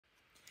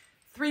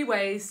3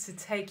 ways to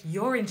take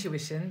your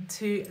intuition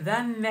to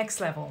the next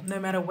level, no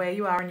matter where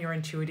you are in your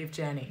intuitive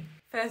journey.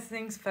 First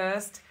things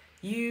first,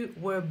 you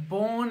were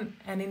born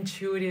an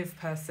intuitive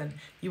person.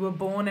 You were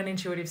born an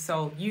intuitive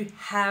soul. You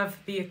have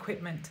the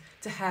equipment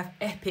to have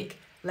epic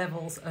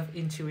levels of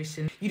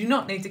intuition. You do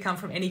not need to come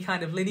from any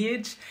kind of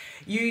lineage.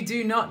 You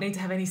do not need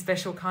to have any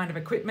special kind of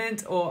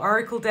equipment or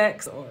oracle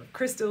decks or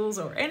crystals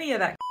or any of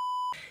that.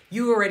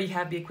 You already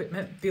have the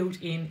equipment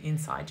built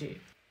inside you.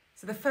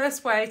 So the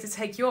first way to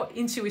take your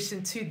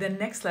intuition to the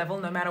next level,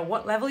 no matter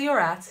what level you're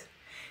at,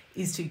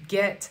 is to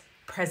get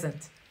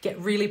present. Get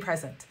really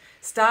present.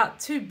 Start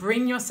to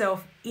bring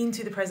yourself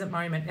into the present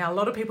moment. Now, a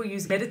lot of people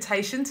use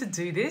meditation to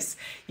do this.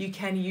 You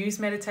can use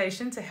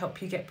meditation to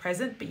help you get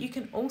present, but you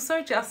can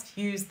also just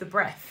use the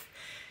breath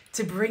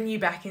to bring you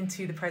back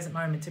into the present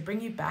moment, to bring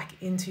you back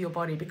into your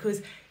body,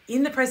 because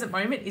in the present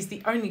moment is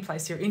the only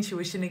place your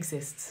intuition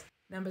exists.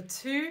 Number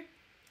 2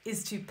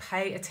 is to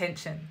pay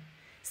attention.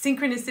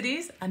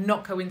 Synchronicities are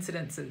not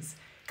coincidences.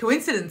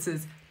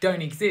 Coincidences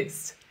don't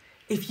exist.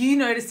 If you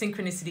notice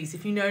synchronicities,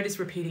 if you notice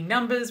repeating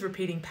numbers,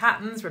 repeating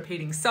patterns,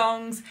 repeating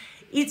songs,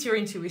 it's your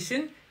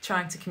intuition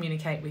trying to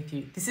communicate with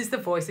you. This is the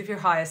voice of your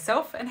higher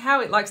self and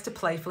how it likes to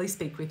playfully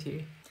speak with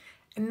you.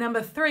 And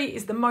number 3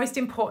 is the most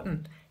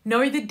important.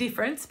 Know the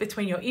difference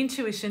between your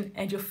intuition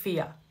and your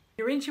fear.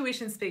 Your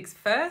intuition speaks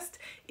first,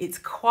 it's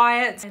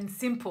quiet and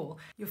simple.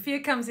 Your fear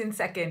comes in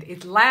second.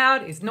 It's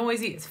loud, it's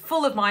noisy, it's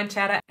full of mind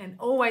chatter, and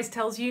always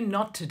tells you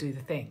not to do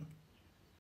the thing.